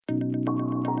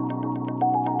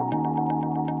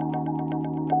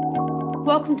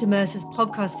welcome to Mercer's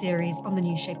podcast series on the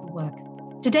new shape of work.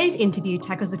 Today's interview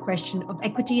tackles the question of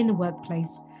equity in the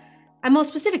workplace, and more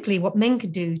specifically, what men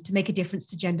can do to make a difference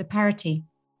to gender parity.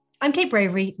 I'm Kate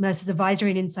Bravery, Mercer's Advisory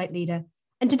and Insight Leader,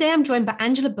 and today I'm joined by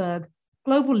Angela Berg,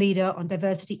 Global Leader on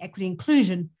Diversity, Equity,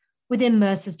 Inclusion within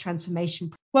Mercer's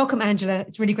Transformation. Welcome, Angela.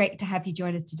 It's really great to have you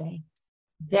join us today.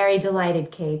 Very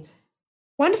delighted, Kate.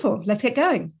 Wonderful. Let's get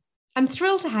going. I'm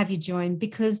thrilled to have you join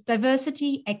because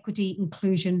diversity, equity,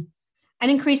 inclusion, and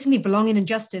increasingly belonging and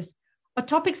justice are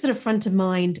topics that are front of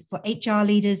mind for HR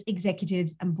leaders,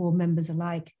 executives, and board members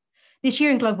alike. This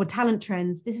year in Global Talent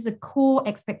Trends, this is a core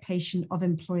expectation of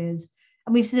employers,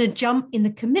 and we've seen a jump in the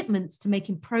commitments to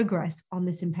making progress on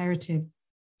this imperative.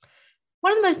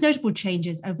 One of the most notable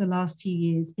changes over the last few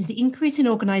years is the increase in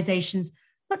organizations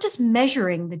not just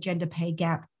measuring the gender pay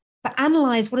gap, but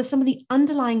analyze what are some of the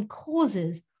underlying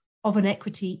causes of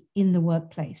inequity in the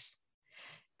workplace.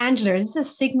 Angela, is this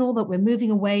a signal that we're moving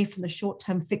away from the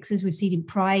short-term fixes we've seen in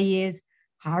prior years,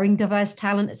 hiring diverse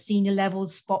talent at senior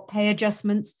levels, spot pay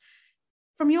adjustments?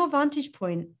 From your vantage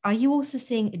point, are you also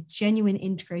seeing a genuine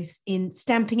interest in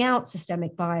stamping out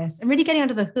systemic bias and really getting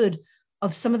under the hood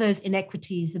of some of those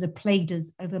inequities that have plagued us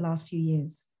over the last few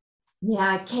years?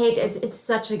 Yeah, Kate, it's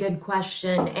such a good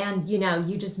question. And,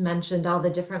 you just mentioned all the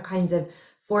different kinds of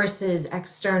forces,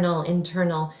 external,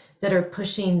 internal, that are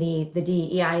pushing the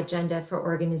DEI agenda for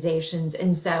organizations.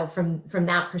 And so from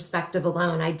that perspective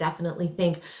alone, I definitely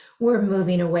think we're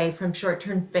moving away from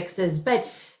short-term fixes. But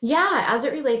yeah, as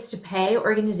it relates to pay,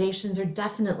 organizations are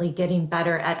definitely getting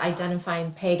better at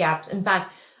identifying pay gaps. In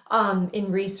fact,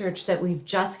 in research that we've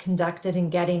just conducted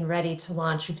and getting ready to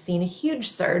launch, we've seen a huge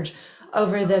surge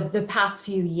over the past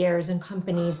few years in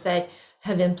companies that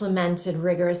have implemented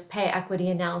rigorous pay equity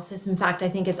analysis. In fact, I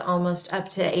think it's almost up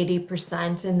to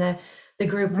 80% in the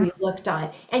group we looked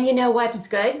at. And you know what is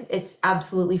good? It's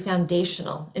absolutely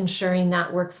foundational, ensuring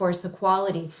that workforce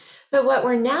equality. But what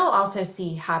we're now also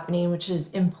see happening, which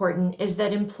is important, is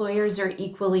that employers are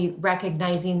equally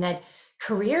recognizing that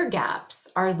career gaps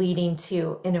are leading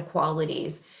to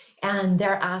inequalities. And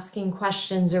they're asking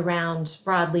questions around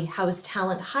broadly, how is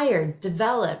talent hired,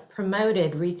 developed,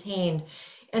 promoted, retained?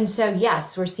 And so,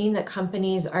 yes, we're seeing that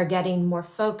companies are getting more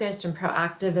focused and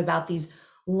proactive about these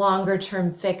longer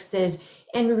term fixes,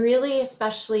 and really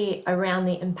especially around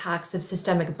the impacts of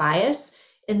systemic bias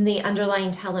in the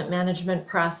underlying talent management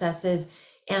processes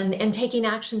and taking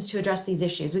actions to address these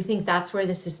issues. We think that's where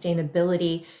the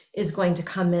sustainability is going to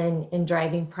come in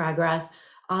driving progress.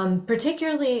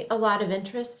 Particularly a lot of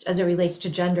interest as it relates to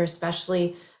gender,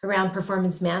 especially around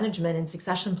performance management and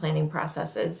succession planning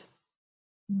processes.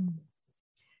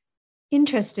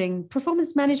 Interesting.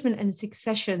 Performance management and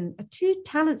succession are two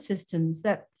talent systems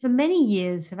that for many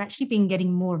years have actually been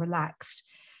getting more relaxed,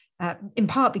 in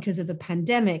part because of the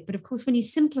pandemic. But of course, when you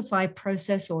simplify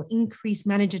process or increase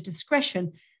manager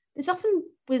discretion, this often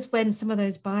was when some of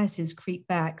those biases creep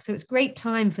back. So it's a great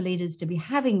time for leaders to be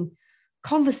having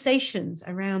conversations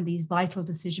around these vital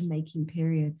decision-making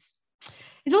periods.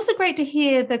 It's also great to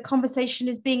hear the conversation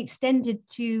is being extended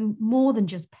to more than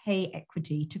just pay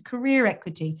equity, to career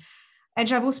equity. And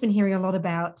I've also been hearing a lot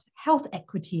about health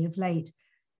equity of late.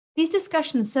 These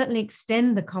discussions certainly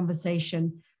extend the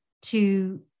conversation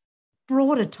to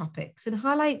broader topics and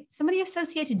highlight some of the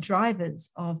associated drivers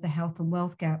of the health and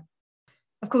wealth gap.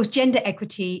 Of course, gender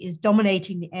equity is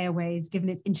dominating the airways given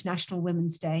it's International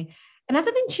Women's Day. And as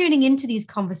I've been tuning into these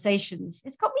conversations,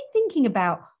 it's got me thinking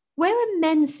about where are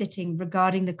men sitting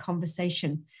regarding the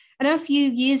conversation? I know a few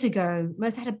years ago,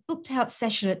 Mercer had a booked out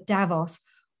session at Davos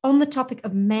on the topic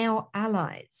of male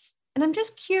allies. And I'm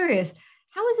just curious,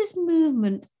 how has this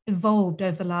movement evolved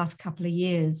over the last couple of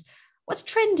years? What's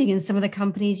trending in some of the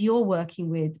companies you're working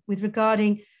with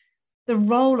regarding the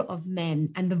role of men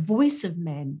and the voice of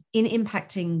men in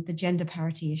impacting the gender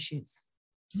parity issues?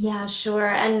 Yeah, sure.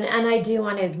 And I do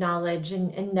want to acknowledge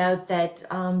and note that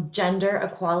gender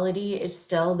equality is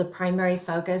still the primary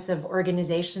focus of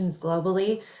organizations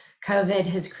globally. COVID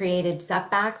has created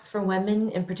setbacks for women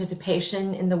in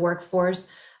participation in the workforce,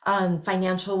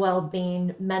 financial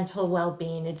well-being, mental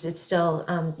well-being. It's still,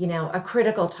 a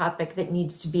critical topic that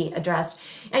needs to be addressed.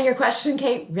 And your question,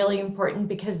 Kate, really important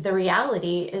because the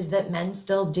reality is that men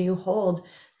still do hold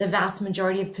the vast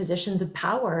majority of positions of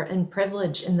power and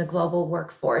privilege in the global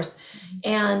workforce.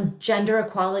 And gender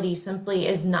equality simply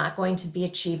is not going to be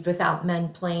achieved without men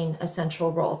playing a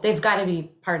central role. They've got to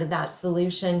be part of that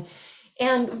solution.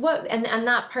 And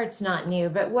that part's not new,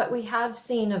 but what we have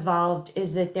seen evolved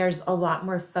is that there's a lot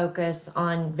more focus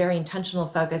on, very intentional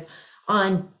focus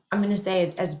on, I'm going to say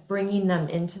it as bringing them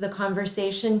into the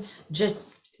conversation,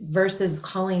 just versus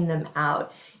calling them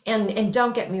out. And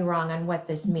don't get me wrong on what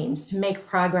this means. To make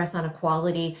progress on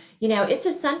equality, it's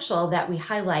essential that we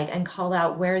highlight and call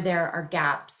out where there are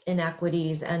gaps,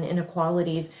 inequities, and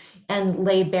inequalities, and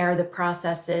lay bare the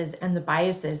processes and the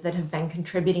biases that have been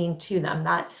contributing to them.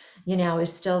 That,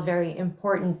 is still very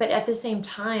important. But at the same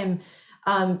time,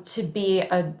 to be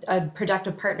a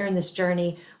productive partner in this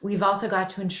journey, we've also got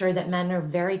to ensure that men are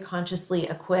very consciously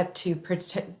equipped to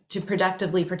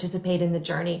productively participate in the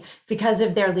journey, because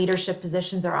of their leadership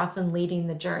positions are often leading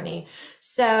the journey.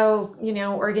 So,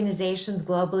 organizations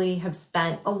globally have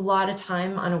spent a lot of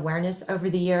time on awareness over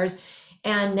the years.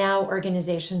 And now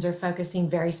organizations are focusing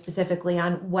very specifically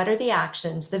on what are the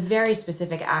actions, the very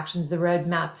specific actions, the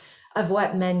roadmap of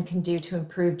what men can do to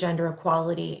improve gender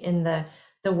equality in the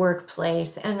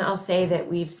workplace. And I'll say that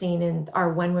we've seen in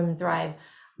our When Women Thrive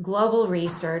global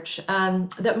research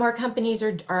that more companies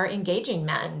are engaging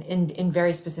men in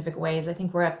very specific ways. I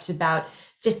think we're up to about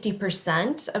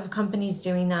 50% of companies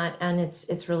doing that. And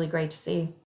it's really great to see.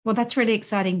 Well, that's really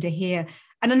exciting to hear.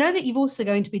 And I know that you're also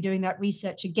going to be doing that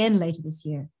research again later this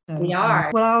year. So, we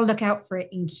are. Well, I'll look out for it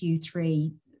in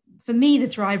Q3. For me, the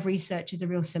Thrive research is a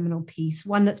real seminal piece,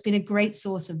 one that's been a great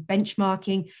source of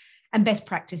benchmarking and best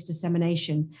practice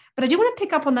dissemination. But I do want to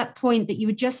pick up on that point that you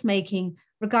were just making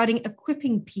regarding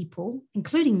equipping people,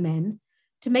 including men,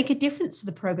 to make a difference to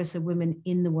the progress of women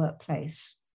in the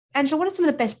workplace. Angela, what are some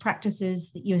of the best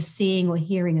practices that you're seeing or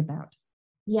hearing about?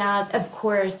 Yeah, of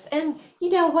course. And,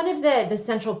 one of the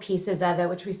central pieces of it,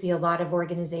 which we see a lot of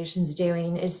organizations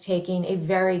doing, is taking a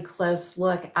very close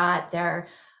look at their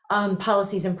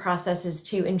policies and processes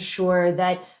to ensure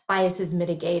that bias is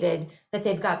mitigated, that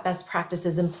they've got best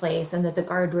practices in place, and that the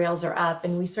guardrails are up.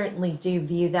 And we certainly do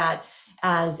view that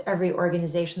as every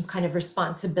organization's kind of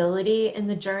responsibility in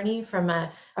the journey from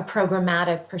a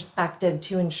programmatic perspective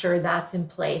to ensure that's in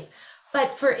place.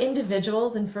 But for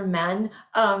individuals and for men,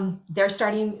 their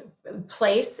starting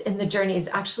place in the journey is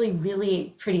actually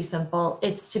really pretty simple.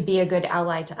 It's to be a good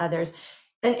ally to others.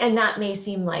 And that may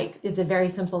seem like it's a very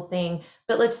simple thing,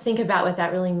 but let's think about what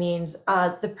that really means.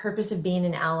 The purpose of being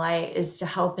an ally is to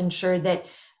help ensure that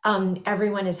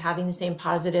everyone is having the same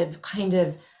positive kind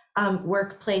of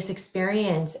workplace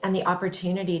experience and the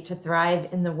opportunity to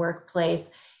thrive in the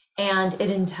workplace. And it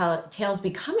entails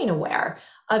becoming aware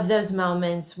of those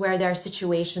moments where there are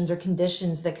situations or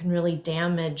conditions that can really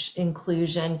damage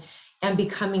inclusion, and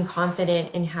becoming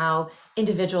confident in how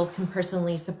individuals can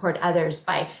personally support others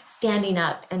by standing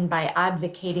up and by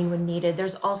advocating when needed.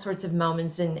 There's all sorts of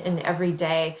moments in every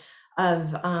day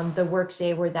of the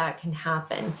workday where that can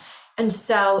happen. And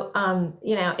so,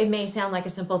 it may sound like a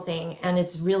simple thing, and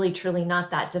it's really, truly not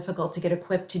that difficult to get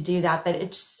equipped to do that, but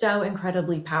it's so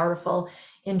incredibly powerful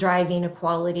in driving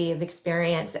equality of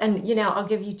experience. And, I'll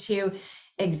give you two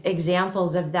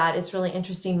examples of that. It's really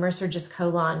interesting. Mercer just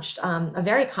co-launched a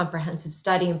very comprehensive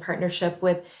study in partnership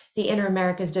with the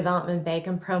Inter-Americas Development Bank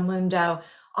and Promundo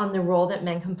on the role that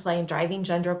men can play in driving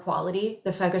gender equality.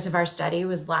 The focus of our study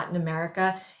was Latin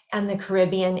America and the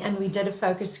Caribbean, and we did a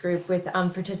focus group with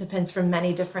participants from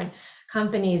many different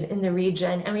companies in the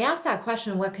region. And we asked that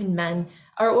question: what can men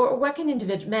or what can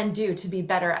individual men do to be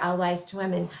better allies to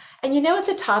women? And what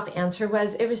the top answer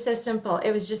was? It was so simple.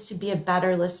 It was just to be a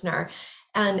better listener.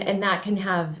 And that can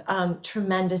have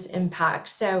tremendous impact.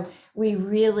 So we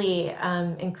really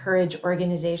encourage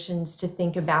organizations to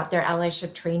think about their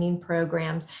allyship training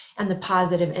programs and the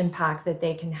positive impact that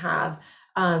they can have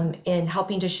in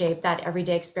helping to shape that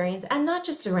everyday experience, and not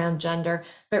just around gender,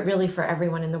 but really for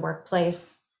everyone in the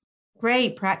workplace.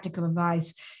 Great practical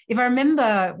advice. If I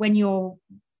remember when your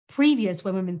previous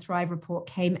When Women Thrive report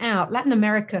came out, Latin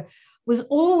America was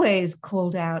always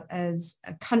called out as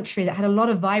a country that had a lot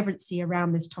of vibrancy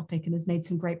around this topic and has made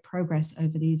some great progress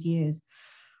over these years.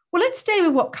 Well, let's stay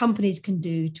with what companies can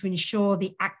do to ensure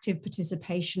the active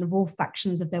participation of all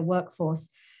factions of their workforce.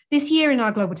 This year in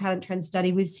our Global Talent Trend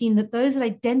study, we've seen that those that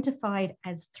identified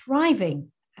as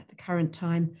thriving at the current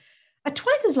time are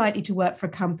twice as likely to work for a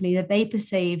company that they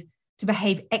perceive to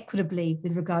behave equitably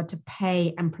with regard to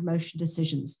pay and promotion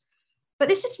decisions. But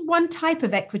this is one type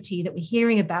of equity that we're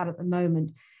hearing about at the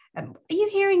moment. Are you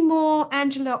hearing more,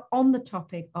 Angela, on the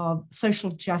topic of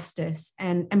social justice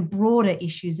and broader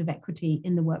issues of equity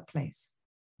in the workplace?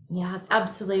 Yeah,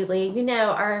 absolutely.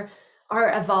 Our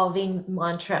evolving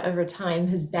mantra over time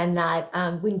has been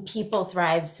that when people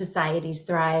thrive, societies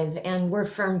thrive. And we're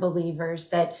firm believers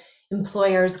that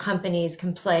employers, companies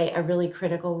can play a really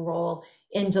critical role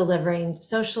in delivering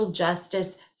social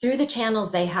justice through the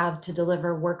channels they have to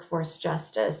deliver workforce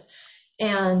justice.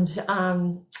 And,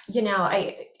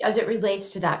 as it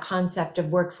relates to that concept of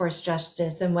workforce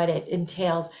justice and what it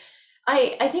entails,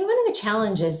 I think one of the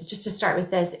challenges, just to start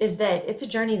with this, is that it's a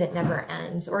journey that never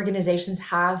ends. Organizations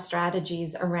have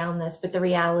strategies around this, but the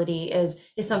reality is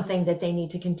something that they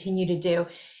need to continue to do.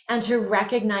 And to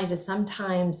recognize that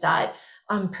sometimes that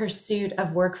pursuit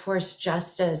of workforce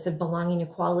justice, of belonging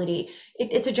equality,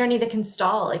 it's a journey that can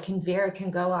stall, it can veer, it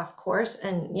can go off course.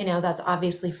 And, that's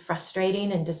obviously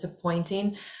frustrating and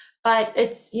disappointing. But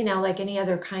it's, like any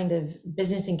other kind of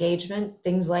business engagement,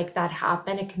 things like that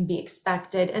happen. It can be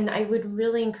expected. And I would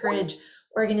really encourage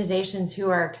organizations who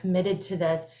are committed to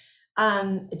this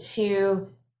to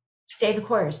stay the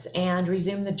course and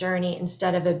resume the journey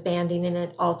instead of abandoning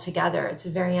it altogether. It's a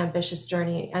very ambitious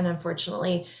journey. And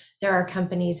unfortunately, there are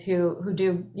companies who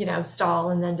do,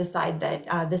 stall and then decide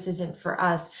that this isn't for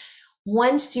us.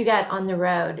 Once you get on the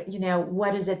road,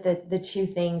 what is it that the two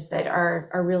things that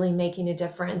are really making a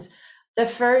difference? The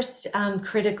first,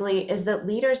 critically, is that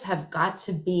leaders have got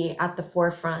to be at the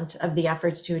forefront of the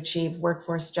efforts to achieve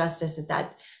workforce justice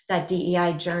at that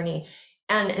DEI journey.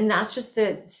 And that's just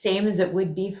the same as it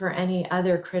would be for any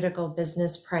other critical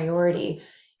business priority.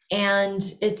 And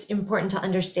it's important to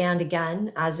understand,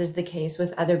 again, as is the case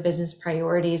with other business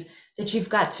priorities, that you've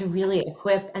got to really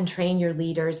equip and train your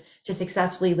leaders to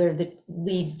successfully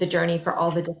lead the journey for all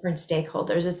the different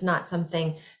stakeholders. It's not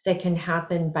something that can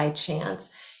happen by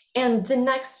chance. And the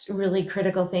next really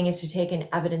critical thing is to take an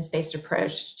evidence-based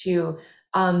approach to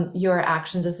your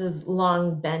actions. This has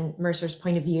long been Mercer's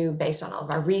point of view based on all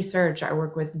of our research, our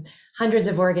work with hundreds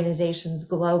of organizations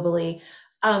globally.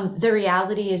 The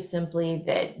reality is simply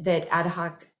that ad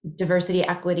hoc diversity,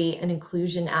 equity, and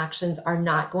inclusion actions are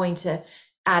not going to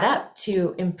add up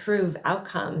to improve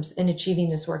outcomes in achieving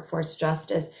this workforce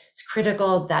justice. It's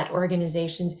critical that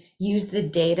organizations use the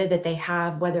data that they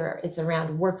have, whether it's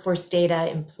around workforce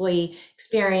data, employee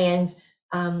experience,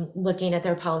 looking at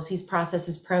their policies,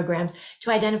 processes, programs,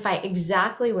 to identify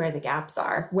exactly where the gaps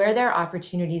are, where their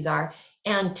opportunities are,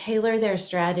 and tailor their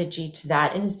strategy to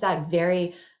that. And it's that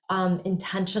very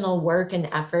intentional work and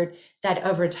effort that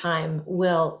over time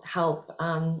will help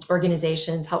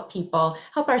organizations, help people,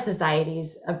 help our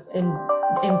societies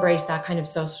embrace that kind of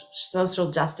social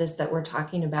justice that we're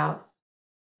talking about.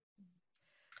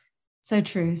 So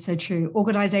true, so true.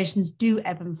 Organizations do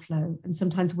ebb and flow, and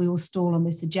sometimes we all stall on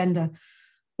this agenda.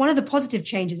 One of the positive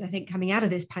changes, I think, coming out of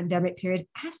this pandemic period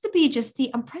has to be just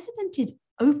the unprecedented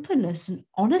openness and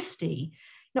honesty.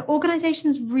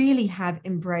 Organizations really have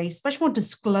embraced much more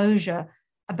disclosure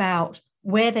about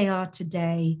where they are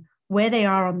today, where they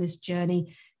are on this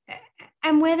journey,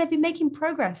 and where they've been making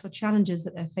progress or challenges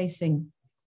that they're facing.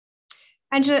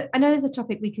 Angela, I know there's a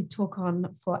topic we could talk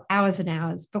on for hours and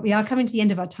hours, but we are coming to the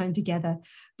end of our time together.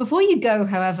 Before you go,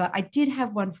 however, I did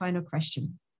have one final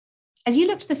question. As you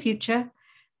look to the future,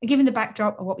 and given the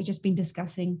backdrop of what we've just been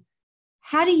discussing,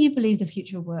 how do you believe the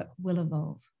future of work will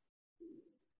evolve?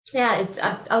 Yeah,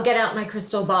 I'll get out my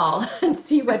crystal ball and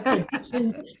see what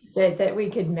predictions that we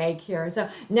could make here. So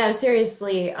no,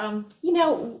 seriously,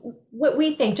 what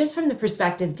we think, just from the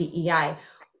perspective of DEI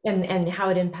and how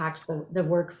it impacts the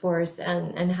workforce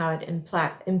and how it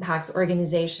impacts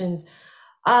organizations,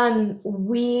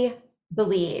 we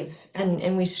believe,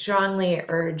 and we strongly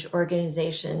urge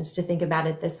organizations to think about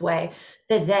it this way,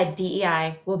 that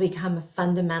DEI will become a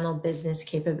fundamental business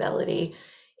capability.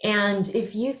 And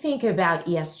if you think about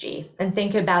ESG and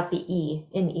think about the E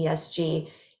in ESG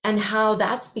and how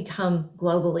that's become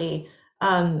globally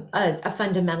a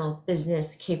fundamental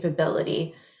business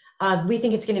capability, we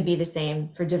think it's going to be the same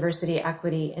for diversity,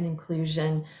 equity, and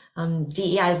inclusion.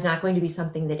 DEI is not going to be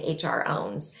something that HR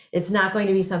owns. It's not going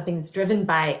to be something that's driven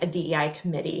by a DEI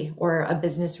committee or a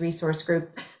business resource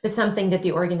group, but something that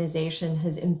the organization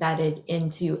has embedded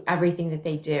into everything that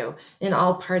they do in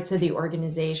all parts of the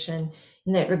organization.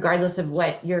 And that regardless of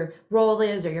what your role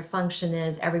is or your function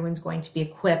is, everyone's going to be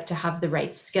equipped to have the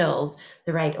right skills,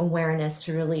 the right awareness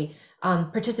to really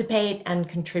participate and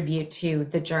contribute to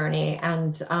the journey.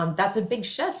 And that's a big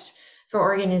shift for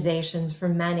organizations, for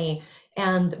many.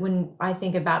 And when I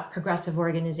think about progressive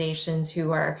organizations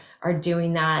who are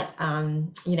doing that,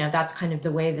 that's kind of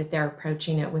the way that they're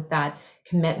approaching it, with that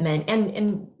commitment.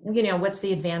 And what's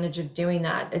the advantage of doing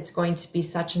that? It's going to be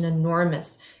such an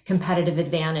enormous competitive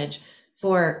advantage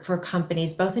for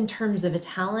companies, both in terms of a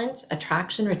talent,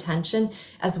 attraction, retention,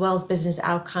 as well as business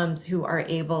outcomes, who are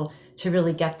able to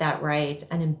really get that right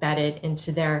and embed it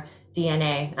into their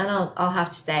DNA. And I'll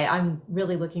have to say, I'm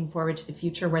really looking forward to the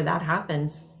future where that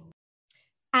happens.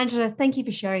 Angela, thank you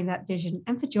for sharing that vision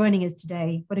and for joining us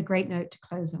today. What a great note to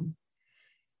close on.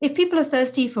 If people are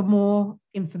thirsty for more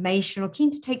information or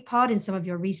keen to take part in some of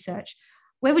your research,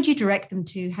 where would you direct them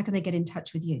to? How can they get in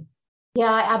touch with you?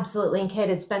 Yeah, absolutely. And Kate,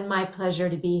 it's been my pleasure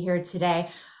to be here today.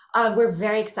 We're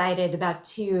very excited about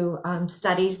two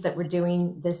studies that we're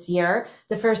doing this year.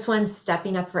 The first one,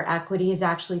 Stepping Up for Equity, is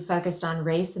actually focused on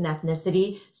race and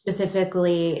ethnicity,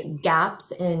 specifically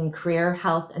gaps in career,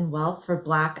 health, and wealth for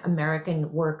Black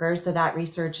American workers. So that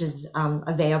research is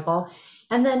available.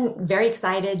 And then very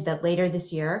excited that later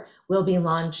this year, we'll be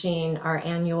launching our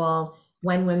annual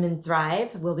When Women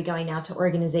Thrive. We'll be going out to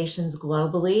organizations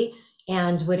globally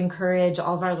and would encourage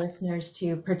all of our listeners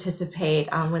to participate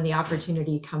when the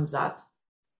opportunity comes up.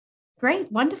 Great,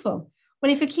 wonderful.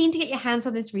 Well, if you're keen to get your hands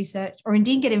on this research or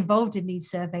indeed get involved in these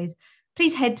surveys,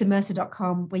 please head to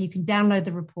mercer.com where you can download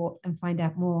the report and find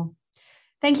out more.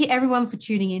 Thank you everyone for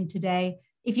tuning in today.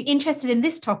 If you're interested in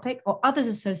this topic or others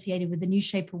associated with the new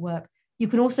shape of work, you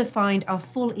can also find our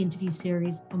full interview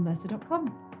series on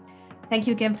mercer.com. Thank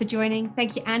you again for joining.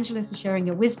 Thank you, Angela, for sharing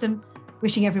your wisdom.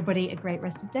 Wishing everybody a great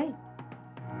rest of the day.